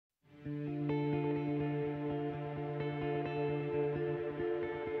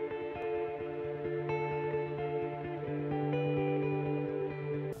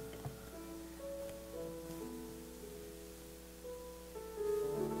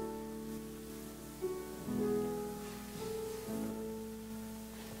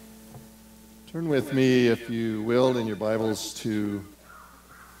Turn with me, if you will, in your Bibles to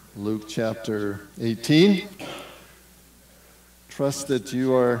Luke chapter 18. Trust that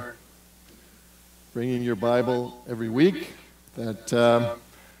you are bringing your Bible every week, that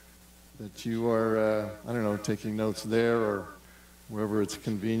you are, taking notes there or wherever it's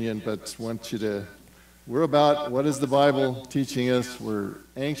convenient, but we're about what is the Bible teaching us. We're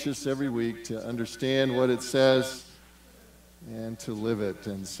anxious every week to understand what it says and to live it,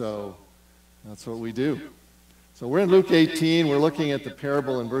 and so that's what we do. So we're in Luke 18. We're looking at the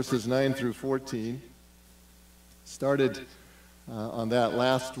parable in verses 9 through 14. Started on that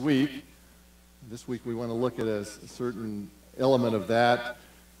last week. This week we want to look at a certain element of that.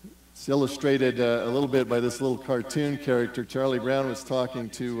 It's illustrated a little bit by this little cartoon character. Charlie Brown was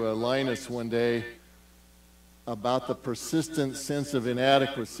talking to Linus one day about the persistent sense of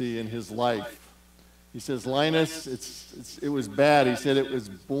inadequacy in his life. He says, Linus, it was bad. He said it was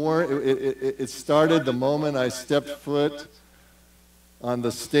born, it started the moment I stepped foot on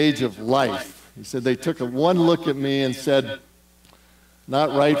the stage of life. He said they took one look at me and said,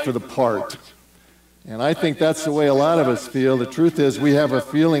 not right for the part. And I think that's the way a lot of us feel. The truth is we have a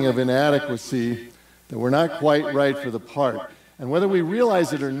feeling of inadequacy, that we're not quite right for the part. And whether we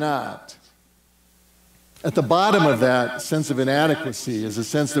realize it or not, at the bottom of that sense of inadequacy is a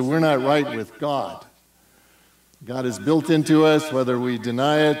sense that we're not right with God. God is built into us, whether we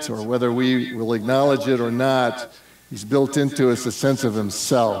deny it or whether we will acknowledge it or not. He's built into us a sense of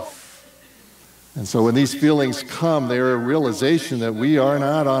himself. And so when these feelings come, they're a realization that we are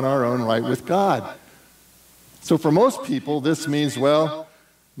not on our own right with God. So for most people, this means,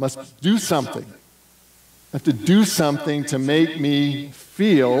 must do something. I have to do something to make me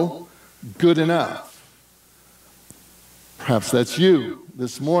feel good enough. Perhaps that's you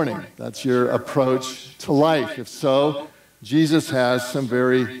this morning. That's your approach to life. If so, Jesus has some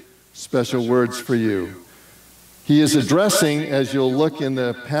very special words for you. He is addressing, as you'll look in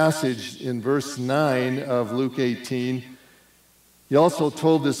the passage in verse 9 of Luke 18, he also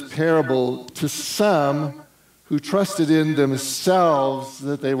told this parable to some who trusted in themselves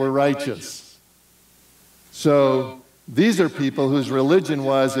that they were righteous. So these are people whose religion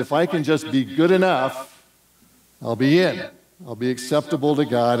was, if I can just be good enough, I'll be in. I'll be acceptable to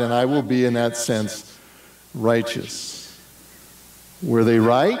God, and I will be, in that sense, righteous. Were they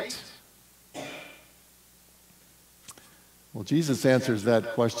right? Well, Jesus answers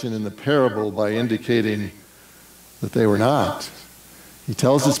that question in the parable by indicating that they were not. He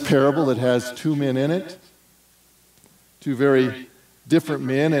tells this parable that has two men in it, two very different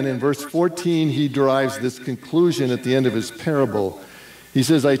men, and in verse 14 he derives this conclusion at the end of his parable. He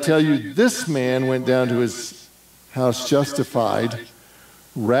says, I tell you, this man went down to his house justified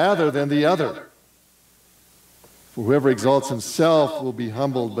rather than the other. For whoever exalts himself will be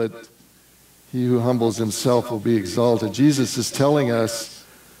humbled, but he who humbles himself will be exalted. Jesus is telling us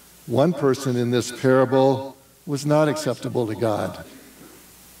one person in this parable was not acceptable to God.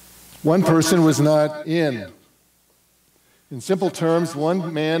 One person was not in. In simple terms,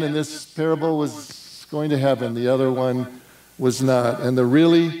 one man in this parable was going to heaven, the other one was not. And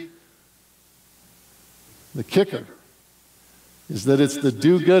the kicker is that it's the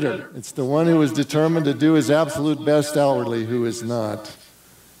do-gooder. It's the one who is determined to do his absolute best outwardly who is not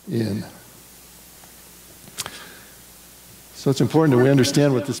in. So it's important that we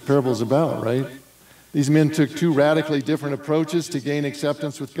understand what this parable is about, right? These men took two radically different approaches to gain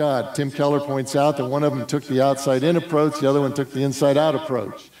acceptance with God. Tim Keller points out that one of them took the outside-in approach, the other one took the inside-out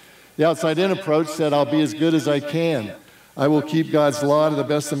approach. The outside-in approach said, I'll be as good as I can. I will keep God's law to the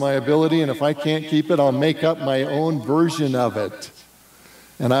best of my ability, and if I can't keep it, I'll make up my own version of it.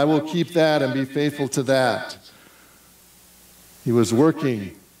 And I will keep that and be faithful to that. He was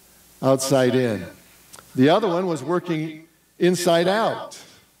working outside in. The other one was working inside out.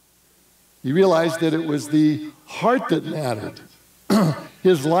 He realized that it was the heart that mattered.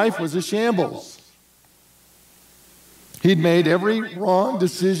 His life was a shambles. He'd made every wrong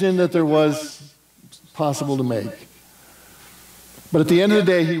decision that there was possible to make. But at the end of the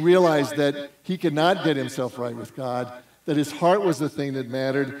day, he realized that he could not get himself right with God, that his heart was the thing that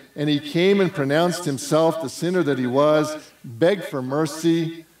mattered, and he came and pronounced himself the sinner that he was, begged for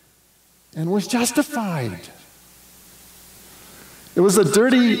mercy, and was justified. It was a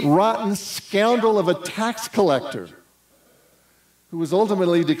dirty, rotten scoundrel of a tax collector who was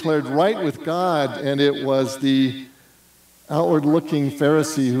ultimately declared right with God, and it was the outward-looking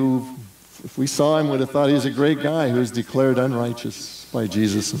Pharisee who, if we saw him, would have thought he was a great guy, who was declared unrighteous by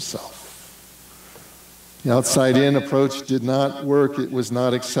Jesus himself. The outside-in approach did not work. It was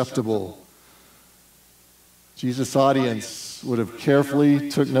not acceptable. Jesus' audience would have carefully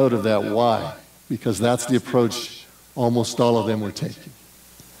took note of that. Why? Because that's the approach almost all of them were taking.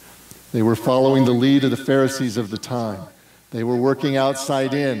 They were following the lead of the Pharisees of the time. They were working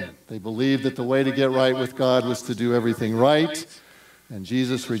outside in. They believed that the way to get right with God was to do everything right, and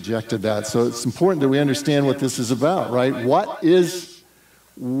Jesus rejected that. So it's important that we understand what this is about, right? What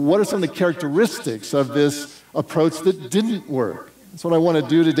are some of the characteristics of this approach that didn't work? That's what I want to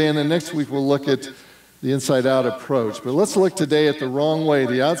do today, and then next week we'll look at the inside-out approach. But let's look today at the wrong way,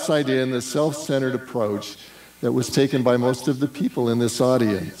 the outside-in, the self-centered approach that was taken by most of the people in this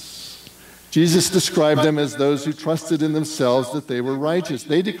audience. Jesus described them as those who trusted in themselves that they were righteous.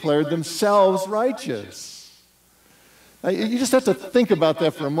 They declared themselves righteous. Now, you just have to think about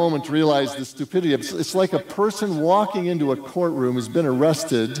that for a moment to realize the stupidity. It's like a person walking into a courtroom who's been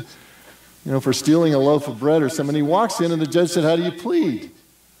arrested, for stealing a loaf of bread or something. He walks in and the judge said, "How do you plead?"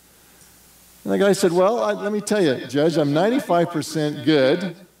 And the guy said, "Well, let me tell you, Judge, I'm 95%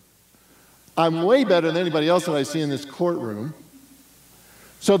 good. I'm way better than anybody else that I see in this courtroom.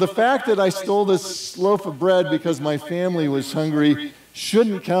 So the fact that I stole this loaf of bread because my family was hungry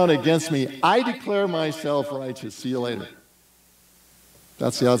shouldn't count against me. I declare myself righteous. See you later."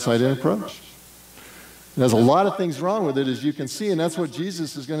 That's the outside-in approach. It has a lot of things wrong with it, as you can see, and that's what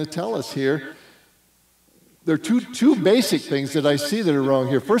Jesus is going to tell us here. There are two basic things that I see that are wrong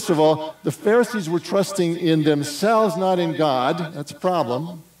here. First of all, the Pharisees were trusting in themselves, not in God. That's a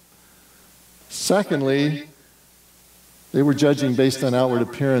problem. Secondly, they were judging based on outward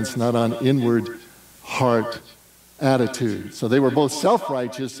appearance, not on inward heart attitude. So they were both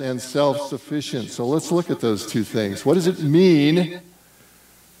self-righteous and self-sufficient. So let's look at those two things. What does it mean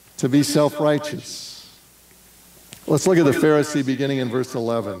to be self-righteous? Let's look at the Pharisee beginning in verse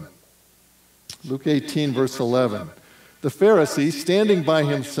 11. Luke 18, verse 11. The Pharisee, standing by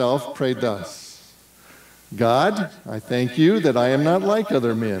himself, prayed thus: "God, I thank you that I am not like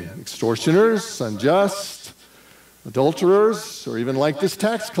other men, extortioners, unjust, adulterers, or even like this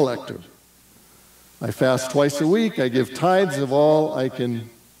tax collector. I fast twice a week. I give tithes of all I can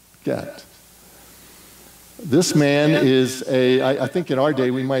get." This man is I think in our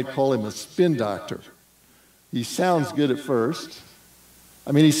day we might call him a spin doctor. He sounds good at first.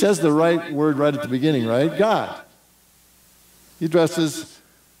 He says the right word right at the beginning, right? God. He addresses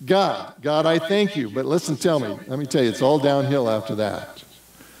God. God, I thank you. But listen, let me tell you, it's all downhill after that.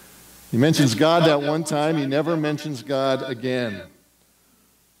 He mentions God that one time. He never mentions God again.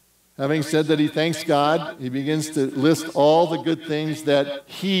 Having said that he thanks God, he begins to list all the good things that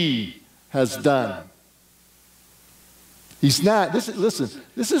he has done. This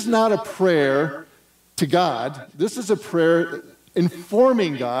is not a prayer to God. This is a prayer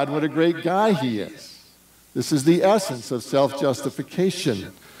informing God what a great guy he is. This is the essence of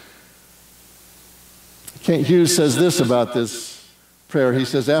self-justification. Kent Hughes says this about this prayer. He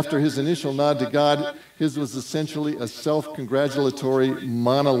says, after his initial nod to God, his was essentially a self-congratulatory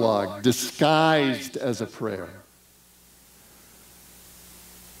monologue disguised as a prayer.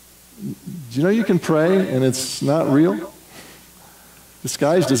 Do you know you can pray and it's not real?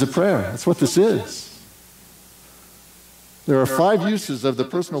 Disguised as a prayer. That's what this is. There are 5 uses of the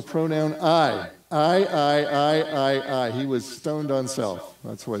personal pronoun I. I. He was stoned on self.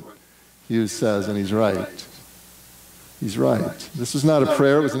 That's what Hughes says, and he's right. He's right. This is not a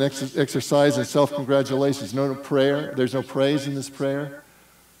prayer. It was an exercise in self-congratulations. No prayer. There's no praise in this prayer.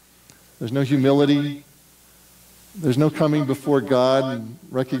 There's no humility. There's no coming before God and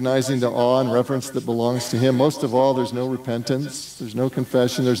recognizing the awe and reverence that belongs to him. Most of all, there's no repentance. There's no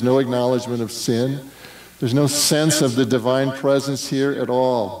confession. There's no acknowledgement of sin. There's no sense of the divine presence here at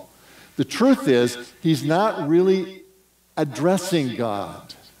all. The truth is, he's not really addressing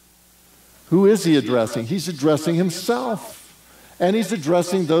God. Who is he addressing? He's addressing himself. And he's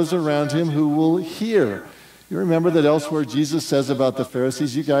addressing those around him who will hear. You remember that elsewhere Jesus says about the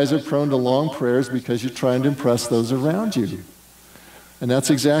Pharisees, you guys are prone to long prayers because you're trying to impress those around you. And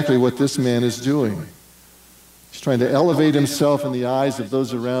that's exactly what this man is doing. He's trying to elevate himself in the eyes of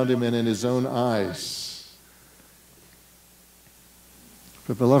those around him and in his own eyes.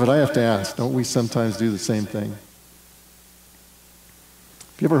 But beloved, I have to ask, don't we sometimes do the same thing? Have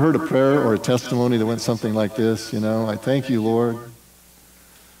you ever heard a prayer or a testimony that went something like this? I thank you, Lord,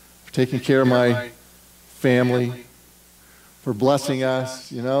 for taking care of my family, for blessing us.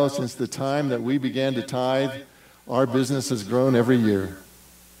 Since the time that we began to tithe, our business has grown every year.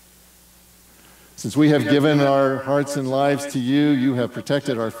 Since we have given our hearts and lives to you, you have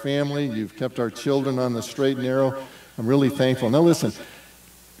protected our family, you've kept our children on the straight and narrow. I'm really thankful. Now listen,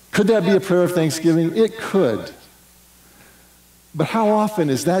 could that be a prayer of thanksgiving? It could. But how often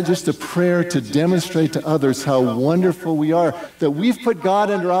is that just a prayer to demonstrate to others how wonderful we are, that we've put God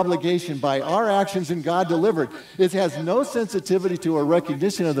under obligation by our actions and God delivered? It has no sensitivity to or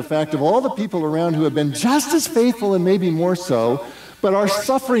recognition of the fact of all the people around who have been just as faithful and maybe more so, but are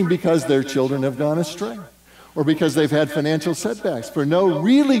suffering because their children have gone astray or because they've had financial setbacks for no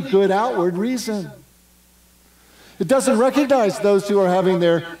really good outward reason. It doesn't recognize those who are having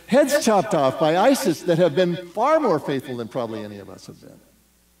their heads chopped off by ISIS that have been far more faithful than probably any of us have been.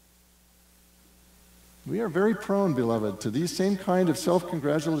 We are very prone, beloved, to these same kind of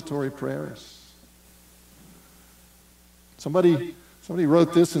self-congratulatory prayers. Somebody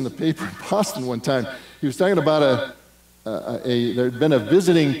wrote this in the paper in Boston one time. He was talking about there had been a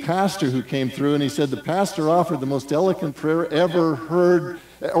visiting pastor who came through, and he said the pastor offered the most eloquent prayer ever heard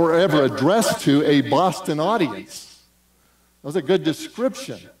or ever addressed to a Boston audience. That was a good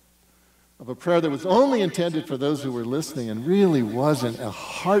description of a prayer that was only intended for those who were listening and really wasn't a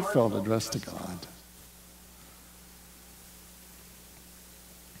heartfelt address to God.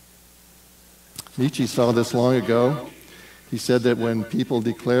 Nietzsche saw this long ago. He said that when people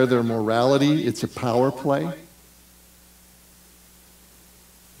declare their morality, it's a power play. He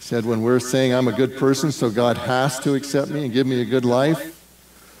said when we're saying I'm a good person, so God has to accept me and give me a good life,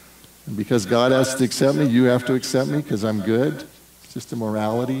 and because God has to accept me, you have to accept me because I'm good. It's just a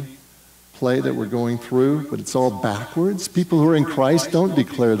morality play that we're going through, but it's all backwards. People who are in Christ don't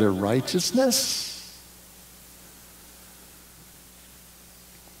declare their righteousness.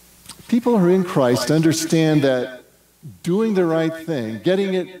 People who are in Christ understand that doing the right thing,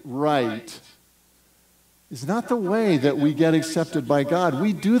 getting it right, is not the way that we get accepted by God.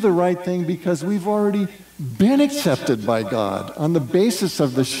 We do the right thing because we've already been accepted by God on the basis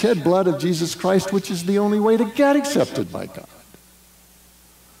of the shed blood of Jesus Christ, which is the only way to get accepted by God.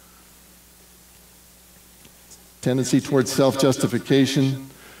 Tendency towards self-justification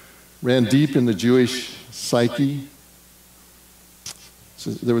ran deep in the Jewish psyche.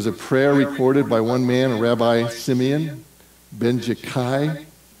 So there was a prayer recorded by one man, a Rabbi Simeon ben Jakkai.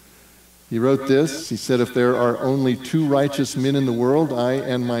 He wrote this. He said, if there are only two righteous men in the world, I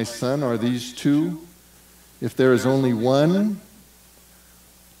and my son are these two. If there is only one,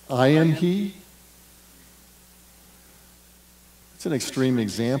 I am he. It's an extreme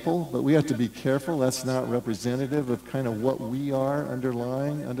example, but we have to be careful. That's not representative of kind of what we are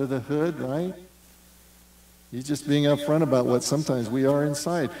underlying, under the hood, right? He's just being upfront about what sometimes we are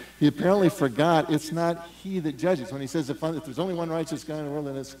inside. He apparently forgot it's not he that judges. When he says, if there's only one righteous guy in the world,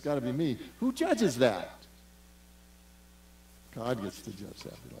 then it's got to be me. Who judges that? God gets to judge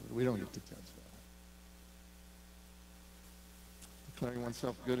that, beloved. We don't get to judge that. Declaring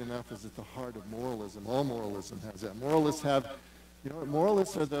oneself good enough is at the heart of moralism. All moralism has that. Moralists have,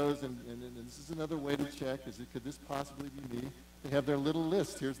 moralists are those, and this is another way to check, could this possibly be me? They have their little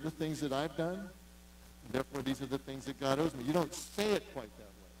list. Here's the things that I've done. Therefore, these are the things that God owes me. You don't say it quite that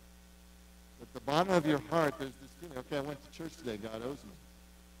way. But at the bottom of your heart, there's this feeling, okay, I went to church today, God owes me.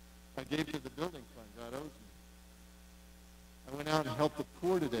 I gave to the building fund, God owes me. I went out and helped the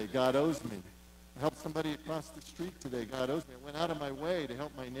poor today, God owes me. I helped somebody across the street today, God owes me. I went out of my way to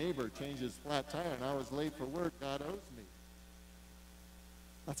help my neighbor change his flat tire, and I was late for work, God owes me.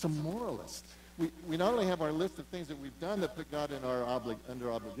 That's a moralist. We not only have our list of things that we've done that put God in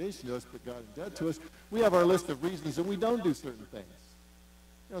under obligation to us, put God in debt to us, we have our list of reasons that we don't do certain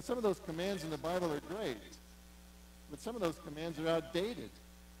things. Some of those commands in the Bible are great, but some of those commands are outdated.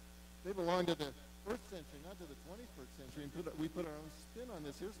 They belong to the first century, not to the 21st century, and we put our own spin on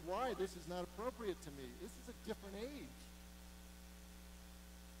this. Here's why this is not appropriate to me. This is a different age.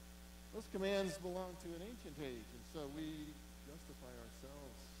 Those commands belong to an ancient age, and so we justify ourselves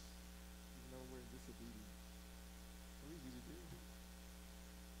even though we're in disobedience. So easy to do.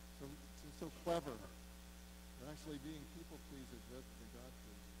 So clever. We're actually being people pleasers rather than God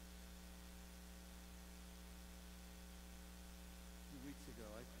pleasers. A few weeks ago,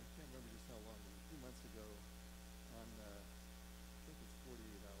 I can't remember just how long, but a few months ago, on I think it's 48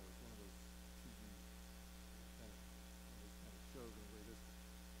 Hours, one of those TV kind of shows. Anyway, this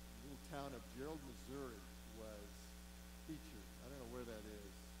little town of Gerald, Missouri was featured. I don't know where that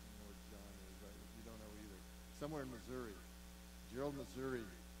is. I don't know where John is. You don't know either. Somewhere in Missouri, Gerald, Missouri.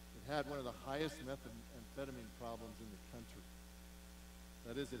 It had one of the highest methamphetamine problems in the country.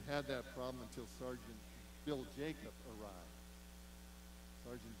 That is, it had that problem until Sergeant Bill Jacob arrived.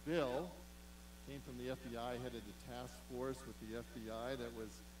 Sergeant Bill came from the FBI, headed a task force with the FBI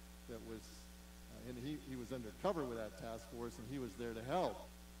and he was undercover with that task force, and he was there to help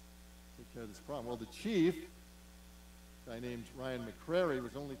take care of this problem. Well, the chief A guy named Ryan McCrary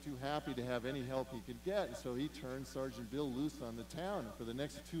was only too happy to have any help he could get, and so he turned Sergeant Bill loose on the town. And for the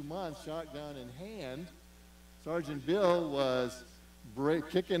next 2 months, shotgun in hand, Sergeant Bill was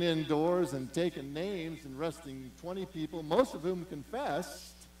kicking in doors and taking names and arresting 20 people, most of whom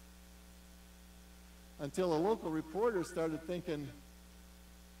confessed, until a local reporter started thinking,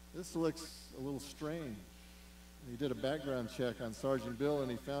 this looks a little strange. He did a background check on Sergeant Bill, and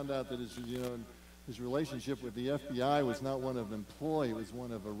he found out that his relationship with the FBI was not one of employee, it was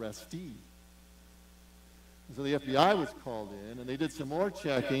one of arrestee. And so the FBI was called in, and they did some more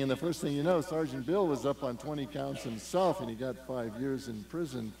checking, and the first thing you know, Sergeant Bill was up on 20 counts himself, and he got 5 years in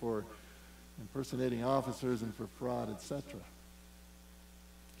prison for impersonating officers and for fraud, etc.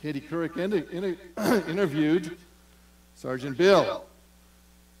 Katie Couric interviewed Sergeant Bill.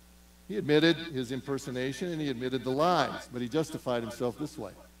 He admitted his impersonation and he admitted the lies, but he justified himself this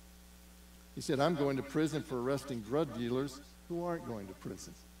way. He said, I'm going to prison for arresting drug dealers who aren't going to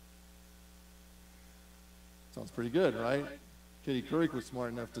prison. Sounds pretty good, right? Katie Couric was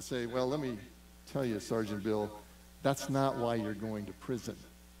smart enough to say, well, let me tell you, Sergeant Bill, that's not why you're going to prison.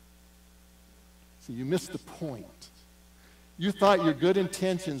 So you missed the point. You thought your good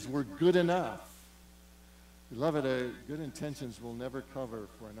intentions were good enough. Beloved, good intentions will never cover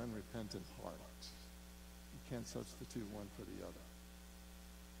for an unrepentant heart. You can't substitute one for the other.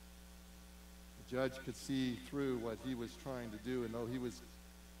 The judge could see through what he was trying to do, and though he was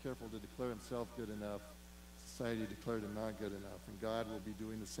careful to declare himself good enough, society declared him not good enough. And God will be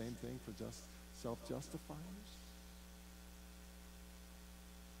doing the same thing for just self-justifiers.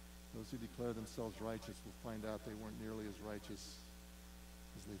 Those who declare themselves righteous will find out they weren't nearly as righteous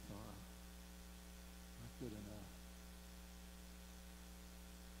as they thought. Not good enough.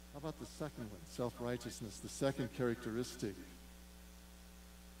 How about the second one, self-righteousness? The second characteristic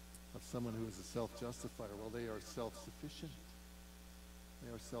of someone who is a self-justifier, well, they are self-sufficient.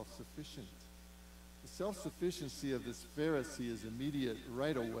 They are self-sufficient. The self-sufficiency of this Pharisee is immediate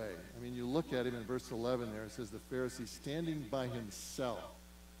right away. I mean, you look at him in verse 11 there, it says the Pharisee standing by himself.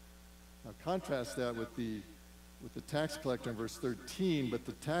 Now contrast that with the tax collector in verse 13, but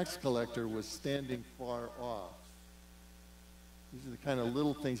the tax collector was standing far off. These are the kind of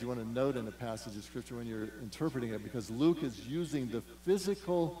little things you want to note in a passage of Scripture when you're interpreting it, because Luke is using the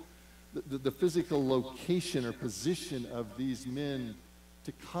physical location or position of these men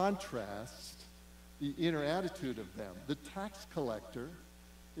to contrast the inner attitude of them. The tax collector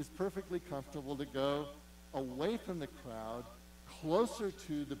is perfectly comfortable to go away from the crowd, closer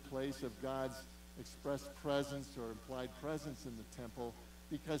to the place of God's expressed presence or implied presence in the temple,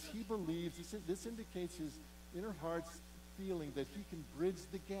 because he believes, this indicates his inner heart's feeling that he can bridge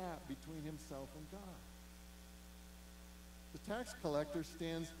the gap between himself and God. The tax collector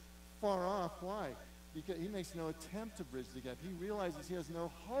stands far off. Why? Because he makes no attempt to bridge the gap. He realizes he has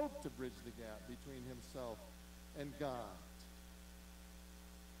no hope to bridge the gap between himself and God.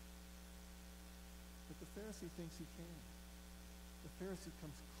 But the Pharisee thinks he can. The Pharisee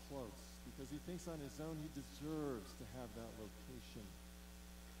comes close because he thinks on his own he deserves to have that location.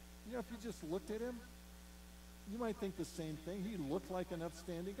 You know, if you just looked at him, you might think the same thing. He looked like an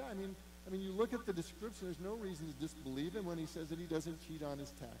upstanding guy. I mean, you look at the description, there's no reason to disbelieve him when he says that he doesn't cheat on his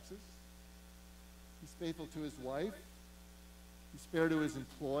taxes. He's faithful to his wife. He's fair to his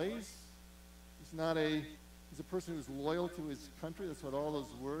employees. He's a person who's loyal to his country. That's what all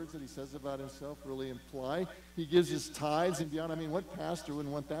those words that he says about himself really imply. He gives his tithes and beyond. I mean, what pastor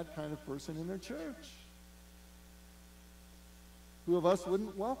wouldn't want that kind of person in their church? Who of us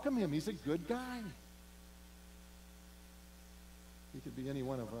wouldn't welcome him? He's a good guy. He could be any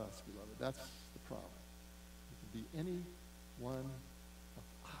one of us, beloved. That's the problem. He could be any one of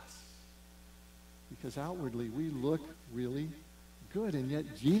us. Because outwardly we look really good. And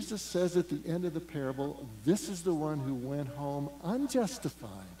yet Jesus says at the end of the parable, this is the one who went home unjustified,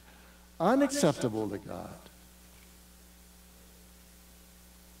 unacceptable to God.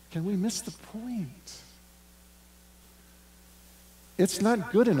 Can we miss the point? It's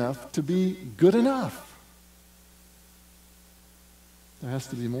not good enough to be good enough. There has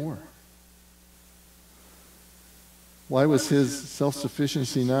to be more. Why was his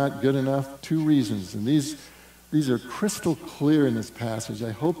self-sufficiency not good enough? 2 reasons. And these are crystal clear in this passage.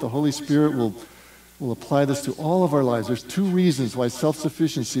 I hope the Holy Spirit will apply this to all of our lives. There's 2 reasons why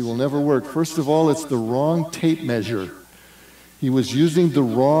self-sufficiency will never work. First of all, it's the wrong tape measure. He was using the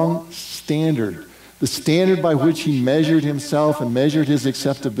wrong standard. The standard by which he measured himself and measured his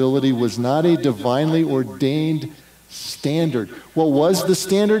acceptability was not a divinely ordained standard. What was the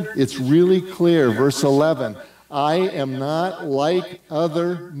standard? It's really clear. Verse 11, I am not like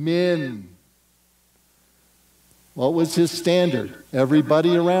other men. What was his standard?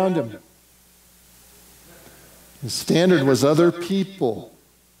 Everybody around him. His standard was other people.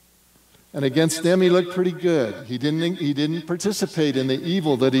 And against them he looked pretty good. He didn't participate in the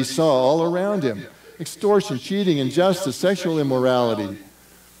evil that he saw all around him. Extortion, cheating, injustice, sexual immorality,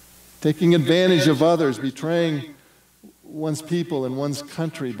 taking advantage of others, betraying one's people and one's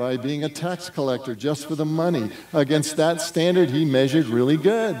country by being a tax collector just for the money. Against that standard, he measured really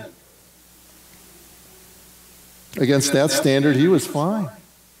good. Against that standard, he was fine.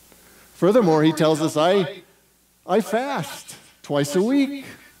 Furthermore, he tells us, I fast twice a week.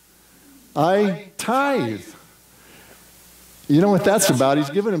 I tithe. You know what that's about? He's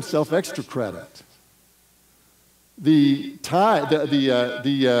given himself extra credit. The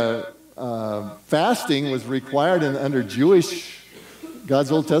fasting was required under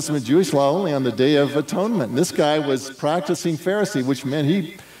God's Old Testament Jewish law only on the Day of Atonement. And this guy was practicing Pharisee, which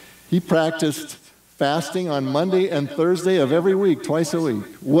meant he practiced fasting on Monday and Thursday of every week, twice a week,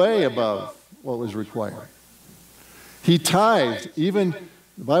 way above what was required. He tithed. Even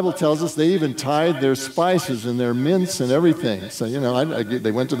the Bible tells us they even tithed their spices and their mints and everything. So,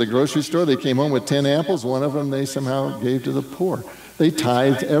 they went to the grocery store. They came home with 10 apples. One of them they somehow gave to the poor. They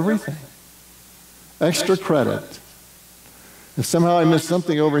tithed everything. Extra credit. If somehow I missed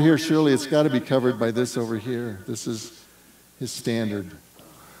something over here, surely it's got to be covered by this over here. This is his standard.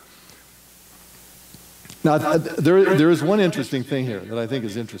 Now, there is one interesting thing here that I think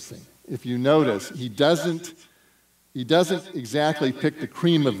is interesting. If you notice, he doesn't exactly pick the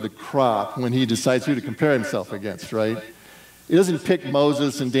cream of the crop when he decides who to compare himself against, right? He doesn't pick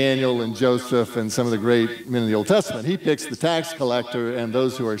Moses and Daniel and Joseph and some of the great men in the Old Testament. He picks the tax collector and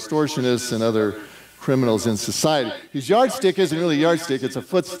those who are extortionists and other criminals in society. His yardstick isn't really a yardstick, it's a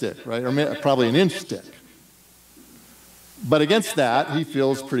footstick, right? Or probably an inch stick. But against that, he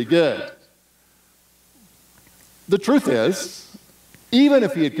feels pretty good. The truth is, even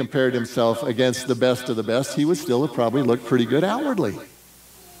if he had compared himself against the best of the best, he would still have probably looked pretty good outwardly.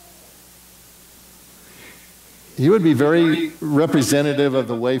 He would be very representative of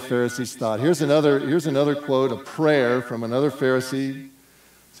the way Pharisees thought. Here's another quote, a prayer from another Pharisee.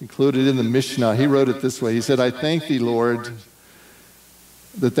 It's included in the Mishnah. He wrote it this way. He said, I thank thee, Lord,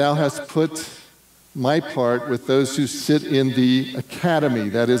 that thou hast put my part with those who sit in the academy,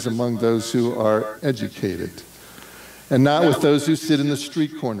 that is, among those who are educated, and not with those who sit in the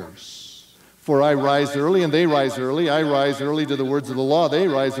street corners. For I rise early, and they rise early. I rise early to the words of the law. They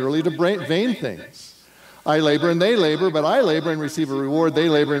rise early to vain things. I labor, and they labor, but I labor and receive a reward. They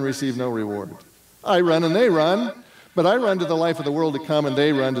labor and receive no reward. I run, and they run, but I run to the life of the world to come, and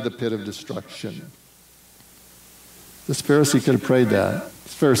they run to the pit of destruction. This Pharisee could have prayed that.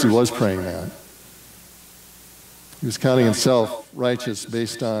 This Pharisee was praying that. He was counting himself righteous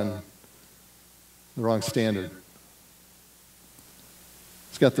based on the wrong standard.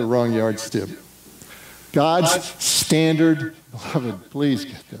 He's got the wrong yardstick. God's standard, beloved, please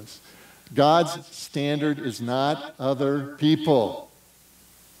get this. God's standard is not other people.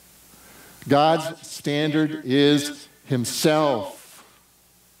 God's standard is himself.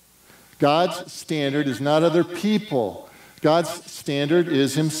 God's standard is not other people. God's standard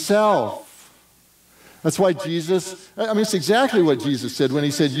is himself. That's why it's exactly what Jesus said when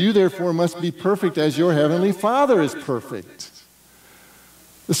he said, you therefore must be perfect as your heavenly Father is perfect.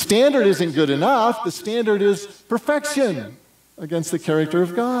 The standard isn't good enough. The standard is perfection against the character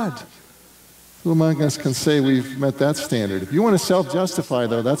of God. Who among us can say we've met that standard? If you want to self-justify,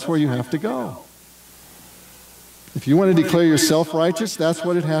 though, that's where you have to go. If you want to declare yourself righteous, that's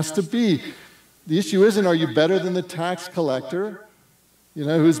what it has to be. The issue isn't, are you better than the tax collector,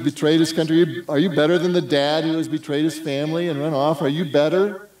 who's betrayed his country? Are you better than the dad who has betrayed his family and run off? Are you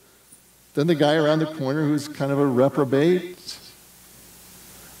better than the guy around the corner who's kind of a reprobate?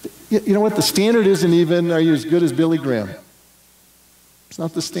 You know what? The standard isn't even, are you as good as Billy Graham? It's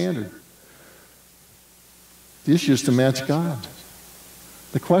not the standard. The issue is to match God.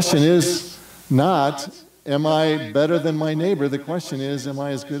 The question is not, am I better than my neighbor? The question is, am I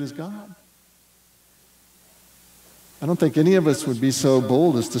as good as God? I don't think any of us would be so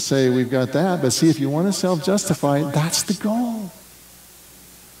bold as to say we've got that. But see, if you want to self-justify, that's the goal.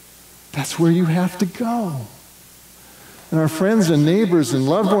 That's where you have to go. And our friends and neighbors and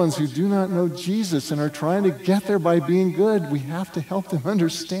loved ones who do not know Jesus and are trying to get there by being good, we have to help them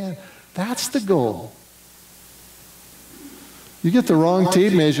understand that's the goal. You get the wrong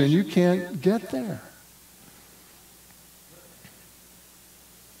tape measure and you can't get there.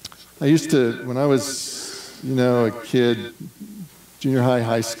 I used to, when I was, a kid, junior high,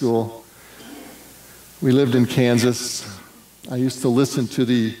 high school, we lived in Kansas. I used to listen to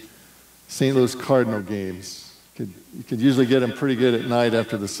the St. Louis Cardinal games. You could usually get him pretty good at night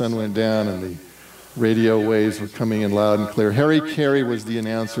after the sun went down and the radio waves were coming in loud and clear. Harry Carey was the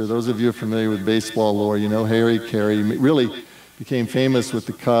announcer. Those of you who are familiar with baseball lore, you know Harry Carey really became famous with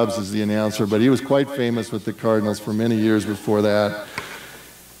the Cubs as the announcer, but he was quite famous with the Cardinals for many years before that.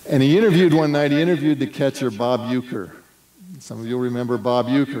 And he interviewed the catcher Bob Uecker. Some of you will remember Bob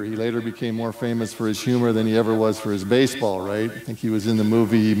Uecker. He later became more famous for his humor than he ever was for his baseball, right? I think he was in the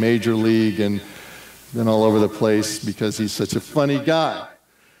movie Major League and been all over the place because he's such a funny guy.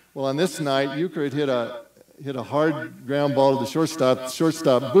 Well, on this night, Uecker had hit a hard ground ball to the shortstop. The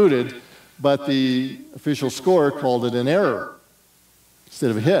shortstop booted, but the official scorer called it an error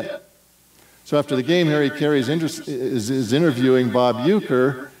instead of a hit. So after the game, Harry Carey is interviewing Bob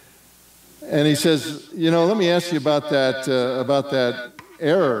Uecker, and he says, let me ask you about that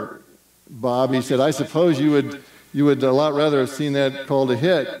error, Bob. He said, I suppose you would a lot rather have seen that called a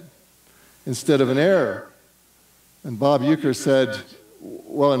hit instead of an error. And Bob Uecker said,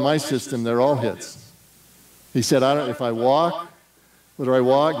 well, in my system, they're all hits. He said, if I walk, whether I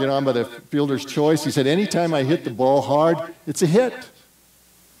walk, get on by the fielder's choice, he said, anytime I hit the ball hard, it's a hit.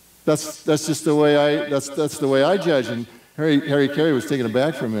 That's just the way I judge. And Harry Carey was taken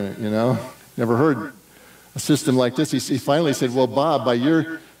aback for a minute, Never heard a system like this. He finally said, well, Bob, by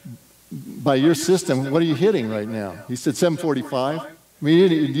your system, what are you hitting right now? He said 745. I mean,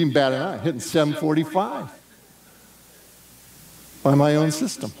 he didn't bat an eye, hitting 745. By my own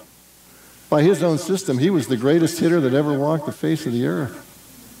system. By his own system, he was the greatest hitter that ever walked the face of the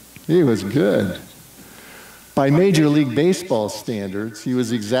earth. He was good. By Major League Baseball standards, he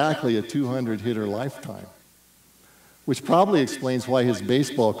was exactly a 200-hitter lifetime, which probably explains why his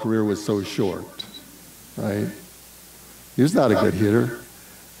baseball career was so short, right? He was not a good hitter,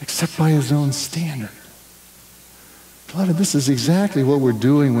 except by his own standard. Beloved, this is exactly what we're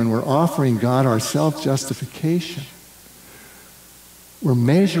doing when we're offering God our self-justification. We're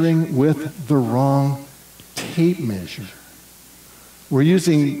measuring with the wrong tape measure. We're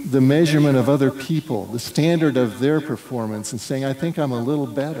using the measurement of other people, the standard of their performance, and saying, I think I'm a little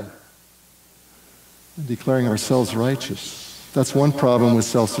better. And declaring ourselves righteous. That's one problem with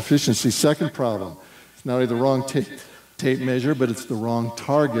self-sufficiency. Second problem, it's not only the wrong tape measure, but it's the wrong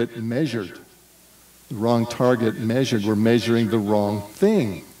target measured. The wrong target measured. We're measuring the wrong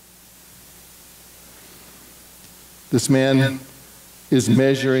thing. This man is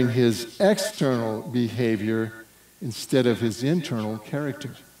measuring his external behavior instead of his internal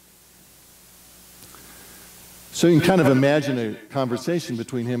character. So you can kind of imagine a conversation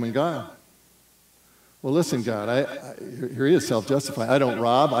between him and God. Well, listen, God, here he is, self-justified. I don't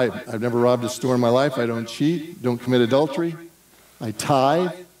rob. I've never robbed a store in my life. I don't cheat, don't commit adultery. I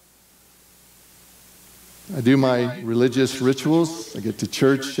tithe. I do my religious rituals. I get to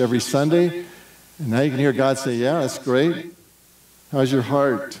church every Sunday. And now you can hear God say, yeah, that's great. How's your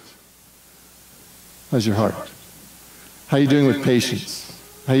heart? How's your heart? How are you doing with patience?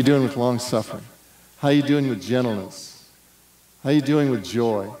 How are you doing with long suffering? How are you doing with gentleness? How are you doing with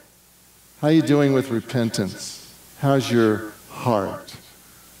joy? How are you doing with repentance? How's your heart?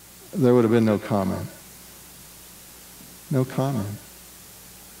 There would have been no comment. No comment.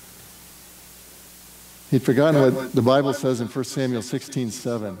 He'd forgotten what the Bible says in 1 Samuel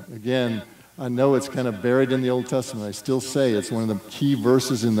 16:7. Again, I know it's kind of buried in the Old Testament. I still say it's one of the key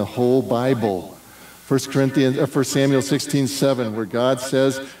verses in the whole Bible. 1 Samuel 16:7, where God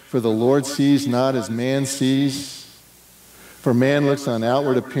says, for the Lord sees not as man sees. For man looks on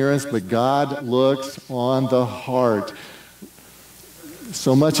outward appearance, but God looks on the heart.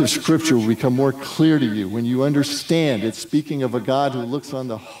 So much of Scripture will become more clear to you when you understand it's speaking of a God who looks on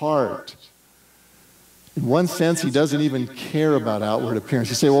the heart. In one sense, he doesn't even care about outward appearance.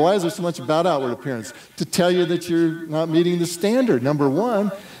 You say, well, why is there so much about outward appearance? To tell you that you're not meeting the standard, number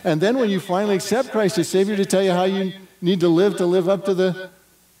one. And then when you finally accept Christ as Savior, to tell you how you need to live up to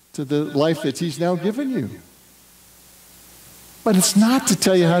the life that he's now given you. But it's not to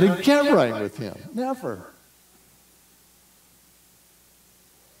tell you how to get right with him. Never.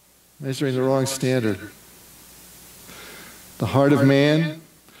 Measuring the wrong standard. The heart of man,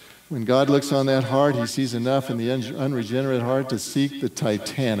 when God looks on that heart, he sees enough in the unregenerate heart to seek the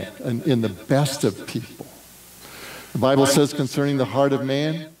Titanic in the best of people. The Bible says concerning the heart of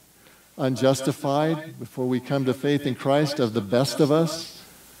man, unjustified, before we come to faith in Christ, of the best of us,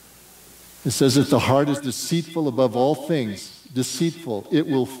 it says that the heart is deceitful above all things. Deceitful. It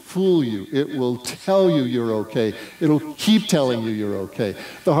will fool you. It will tell you you're okay. It'll keep telling you you're okay.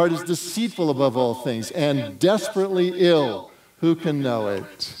 The heart is deceitful above all things and desperately ill. Who can know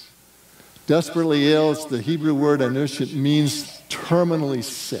it? Desperately ill, it's the Hebrew word anush. It means terminally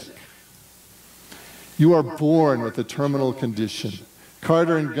sick. You are born with a terminal condition.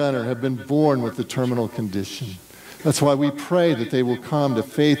 Carter and Gunnar have been born with a terminal condition. That's why we pray that they will come to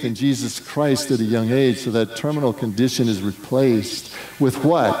faith in Jesus Christ at a young age, so that terminal condition is replaced with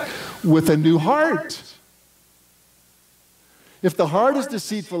what? With a new heart. If the heart is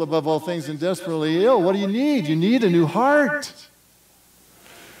deceitful above all things and desperately ill, what do you need? You need a new heart.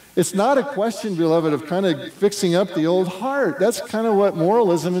 It's not a question, beloved, of kind of fixing up the old heart. That's kind of what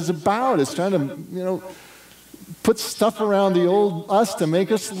moralism is about. It's trying to, put stuff around the old us to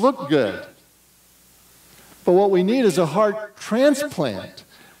make us look good. But what we need is a heart transplant,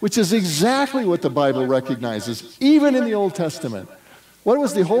 which is exactly what the Bible recognizes, even in the Old Testament. What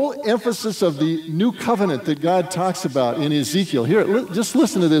was the whole emphasis of the new covenant that God talks about in Ezekiel? Here, just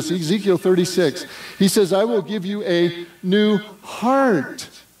listen to this, Ezekiel 36. He says, I will give you a new heart,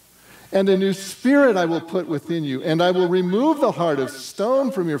 and a new spirit I will put within you, and I will remove the heart of stone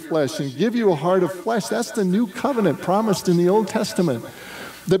from your flesh and give you a heart of flesh. That's the new covenant promised in the Old Testament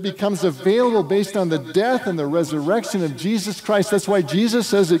that becomes available based on the death and the resurrection of Jesus Christ. That's why Jesus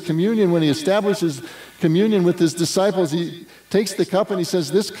says at communion, when he establishes communion with his disciples, he takes the cup and he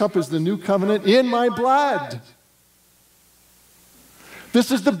says, this cup is the new covenant in my blood. This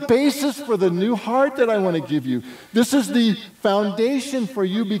is the basis for the new heart that I want to give you. This is the foundation for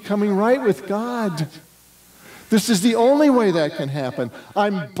you becoming right with God. This is the only way that can happen.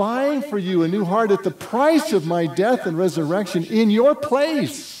 I'm buying for you a new heart at the price of my death and resurrection in your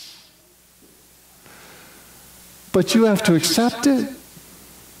place. But you have to accept it.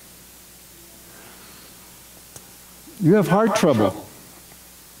 You have heart trouble.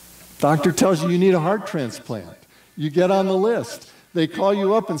 Doctor tells you you need a heart transplant. You get on the list. They call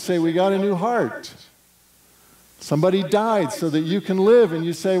you up and say, we got a new heart. Somebody died so that you can live, and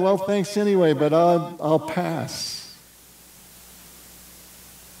you say, well, thanks anyway, but I'll pass.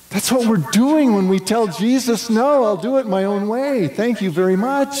 That's what we're doing when we tell Jesus, no, I'll do it my own way. Thank you very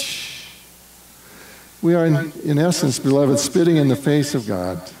much. We are, in essence, beloved, spitting in the face of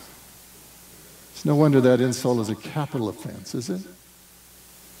God. It's no wonder that insult is a capital offense, is it?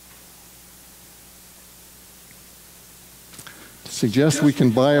 Suggest we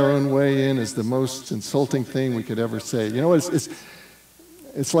can buy our own way in is the most insulting thing we could ever say. You know,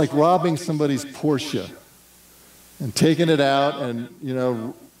 it's like robbing somebody's Porsche and taking it out and,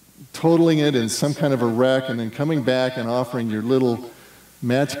 totaling it in some kind of a wreck and then coming back and offering your little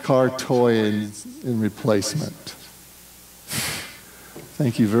match car toy in replacement.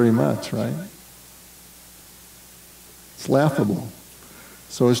 Thank you very much, right? It's laughable.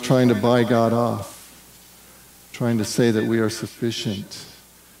 So is trying to buy God off. Trying to say that we are sufficient.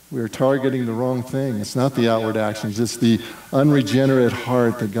 We are targeting the wrong thing. It's not the outward actions. It's the unregenerate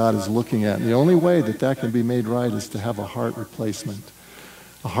heart that God is looking at. And the only way that can be made right is to have a heart replacement.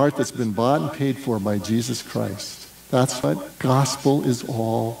 A heart that's been bought and paid for by Jesus Christ. That's what gospel is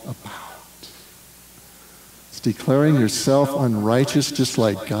all about. It's declaring yourself unrighteous just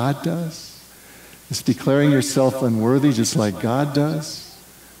like God does. It's declaring yourself unworthy just like God does.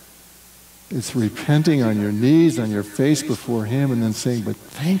 It's repenting on your knees, on your face before him, and then saying, but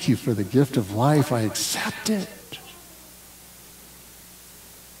thank you for the gift of life. I accept it.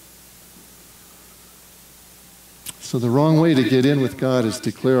 So the wrong way to get in with God is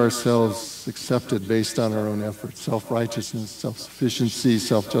declare ourselves accepted based on our own efforts. Self-righteousness, self-sufficiency,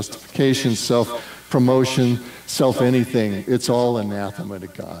 self-justification, self-promotion, self-anything. It's all anathema to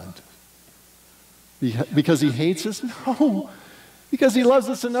God. Because he hates us? No. Because he loves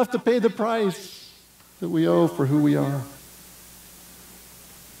us enough to pay the price that we owe for who we are.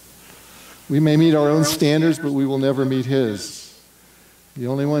 We may meet our own standards, but we will never meet his. The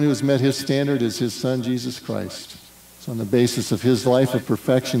only one who has met his standard is his son, Jesus Christ. It's on the basis of his life of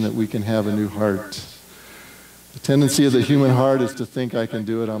perfection that we can have a new heart. The tendency of the human heart is to think I can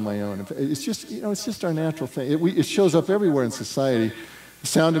do it on my own. It's just, it's just our natural thing. It shows up everywhere in society. The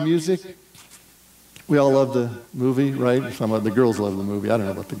Sound of Music. We all love the movie, right? The girls love the movie. I don't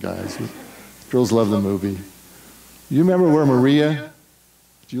know about the guys. But girls love the movie. You remember where Maria,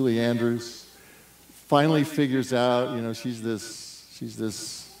 Julie Andrews, finally figures out, she's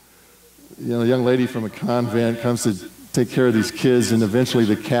this young lady from a convent, comes to take care of these kids, and eventually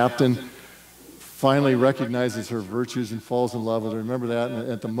the captain finally recognizes her virtues and falls in love with her. Remember that? And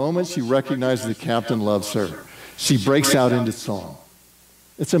at the moment she recognizes the captain loves her, she breaks out into song.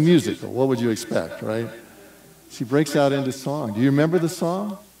 It's a musical. What would you expect, right? She breaks out into song. Do you remember the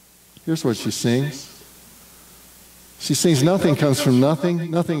song? Here's what she sings. She sings, nothing comes from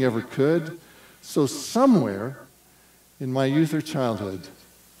nothing, nothing ever could. So somewhere in my youth or childhood,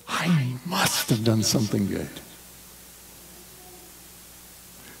 I must have done something good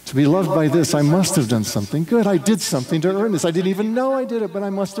To be loved by this, I must have done something good. I did something to earn this. I didn't even know I did it, but I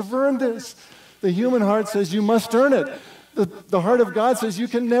must have earned this. The human heart says you must earn it. The heart of God says you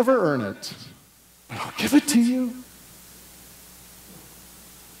can never earn it. But I'll give it to you.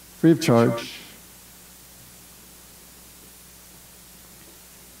 Free of charge.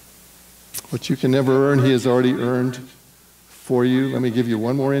 What you can never earn, he has already earned for you. Let me give you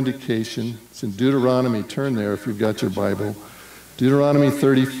one more indication. It's in Deuteronomy. Turn there if you've got your Bible. Deuteronomy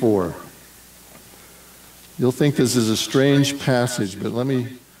 34. You'll think this is a strange passage, but let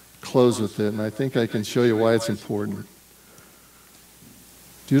me close with it, and I think I can show you why it's important.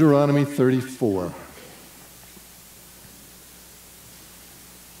 Deuteronomy 34.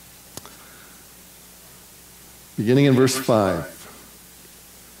 Beginning in verse 5.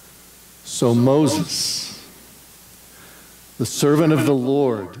 So Moses, the servant of the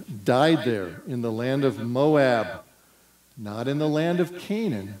Lord, died there in the land of Moab, not in the land of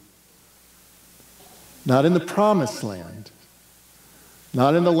Canaan, not in the promised land,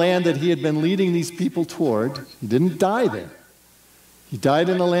 not in the land that he had been leading these people toward. He didn't die there. He died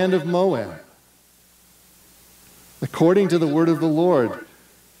in the land of Moab, according to the word of the Lord.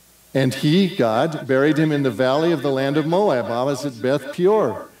 And he, God, buried him in the valley of the land of Moab, opposite Beth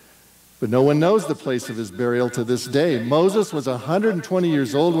Peor. But no one knows the place of his burial to this day. Moses was 120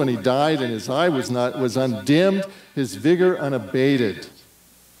 years old when he died, and his eye was undimmed, his vigor unabated.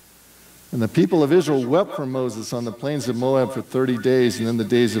 And the people of Israel wept for Moses on the plains of Moab for 30 days, and then the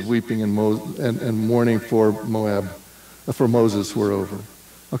days of weeping and mourning for Moses were over.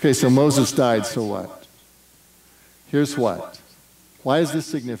 Okay, so Moses died, so what? Here's what. Why is this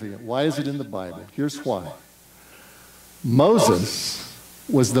significant? Why is it in the Bible? Here's why. Moses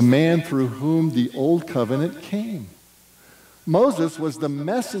was the man through whom the old covenant came. Moses was the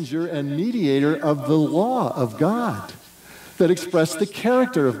messenger and mediator of the law of God that expressed the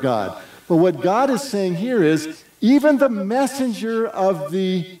character of God. But what God is saying here is, even the messenger of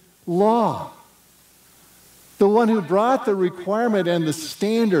the law, the one who brought the requirement and the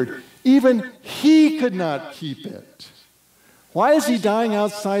standard, even he could not keep it. Why is he dying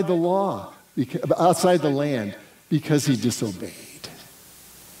outside the law, outside the land? Because he disobeyed.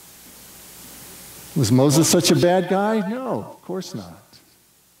 Was Moses such a bad guy? No, of course not.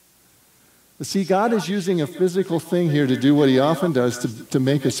 But see, God is using a physical thing here to do what he often does, to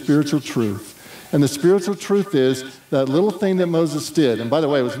make a spiritual truth. And the spiritual truth is that little thing that Moses did. And by the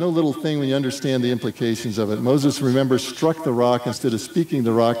way, it was no little thing when you understand the implications of it. Moses, remember, struck the rock instead of speaking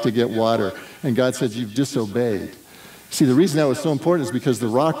the rock to get water. And God said, you've disobeyed. See, the reason that was so important is because the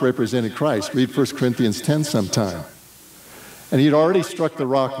rock represented Christ. Read 1 Corinthians 10 sometime. And he'd already struck the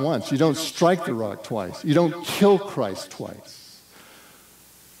rock once. You don't strike the rock twice. You don't kill Christ twice,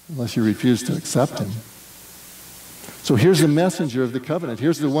 unless you refuse to accept him. So here's the messenger of the covenant.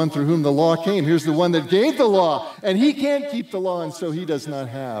 Here's the one through whom the law came. Here's the one that gave the law. And he can't keep the law, and so he does not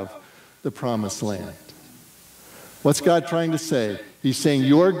have the promised land. What's God trying to say? He's saying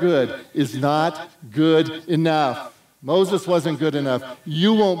your good is not good enough. Moses wasn't good enough.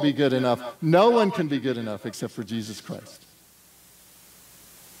 You won't be good enough. No one can be good enough except for Jesus Christ.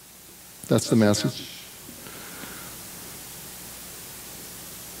 That's the message.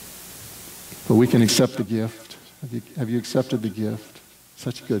 But we can accept the gift. Have you accepted the gift?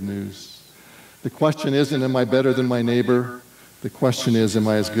 Such good news. The question isn't, am I better than my neighbor? The question is, am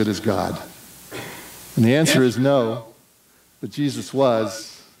I as good as God? And the answer is no, but Jesus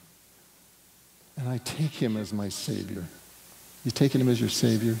was, and I take him as my Savior. You taking him as your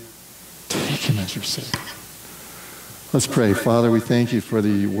Savior? Take him as your Savior. Let's pray. Father, we thank you for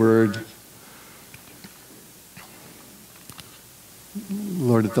the word.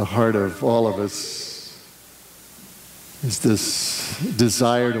 Lord, at the heart of all of us is this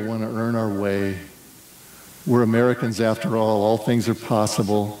desire to want to earn our way. We're Americans after all. All things are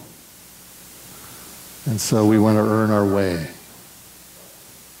possible. And so we want to earn our way.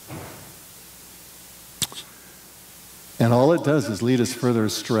 And all it does is lead us further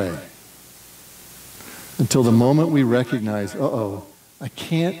astray. Until the moment we recognize, I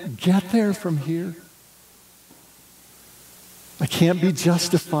can't get there from here. I can't be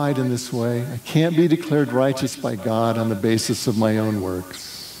justified in this way. I can't be declared righteous by God on the basis of my own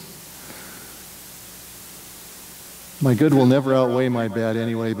works. My good will never outweigh my bad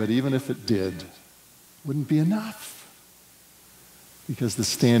anyway, but even if it did, it wouldn't be enough. Because the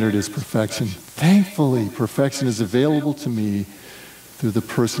standard is perfection. Thankfully, perfection is available to me through the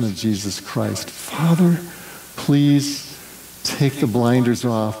person of Jesus Christ. Father, please take the blinders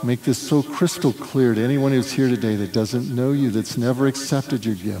off. Make this so crystal clear to anyone who's here today that doesn't know you, that's never accepted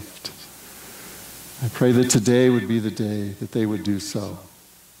your gift. I pray that today would be the day that they would do so.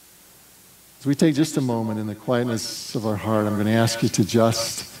 As we take just a moment in the quietness of our heart, I'm going to ask you to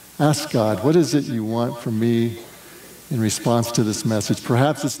just ask God, what is it you want from me in response to this message?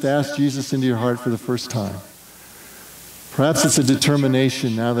 Perhaps it's to ask Jesus into your heart for the first time. Perhaps it's a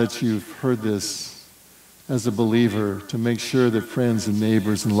determination now that you've heard this as a believer to make sure that friends and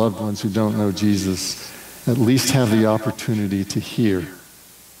neighbors and loved ones who don't know Jesus at least have the opportunity to hear.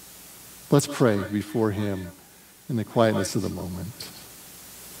 Let's pray before him in the quietness of the moment.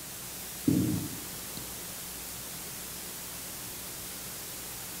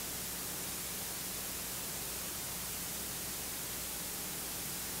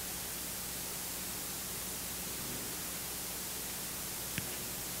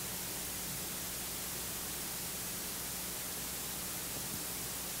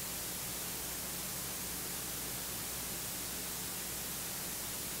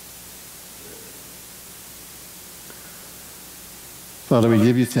 Father, we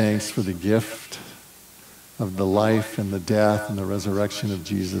give you thanks for the gift of the life and the death and the resurrection of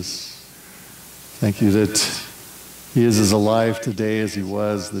Jesus. Thank you that he is as alive today as he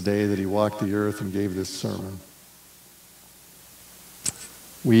was the day that he walked the earth and gave this sermon.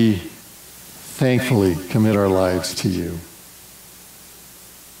 We thankfully commit our lives to you.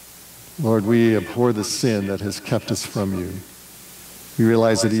 Lord, we abhor the sin that has kept us from you. We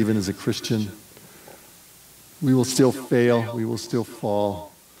realize that even as a Christian, we will still fail, we will still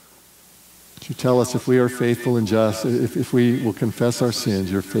fall. But you tell us if we are faithful and just, if we will confess our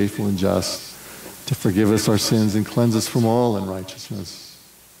sins, you're faithful and just to forgive us our sins and cleanse us from all unrighteousness.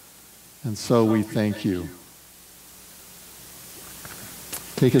 And so we thank you.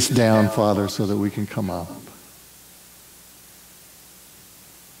 Take us down, Father, so that we can come up.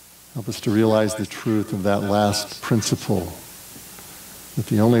 Help us to realize the truth of that last principle, that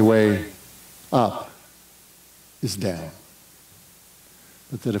the only way up is down.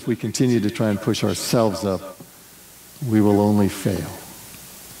 But that if we continue to try and push ourselves up, we will only fail.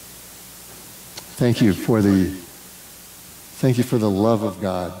 Thank you for the love of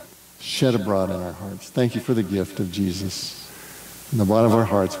God shed abroad in our hearts. Thank you for the gift of Jesus. In the bottom of our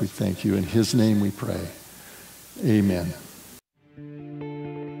hearts, we thank you. In his name we pray. Amen.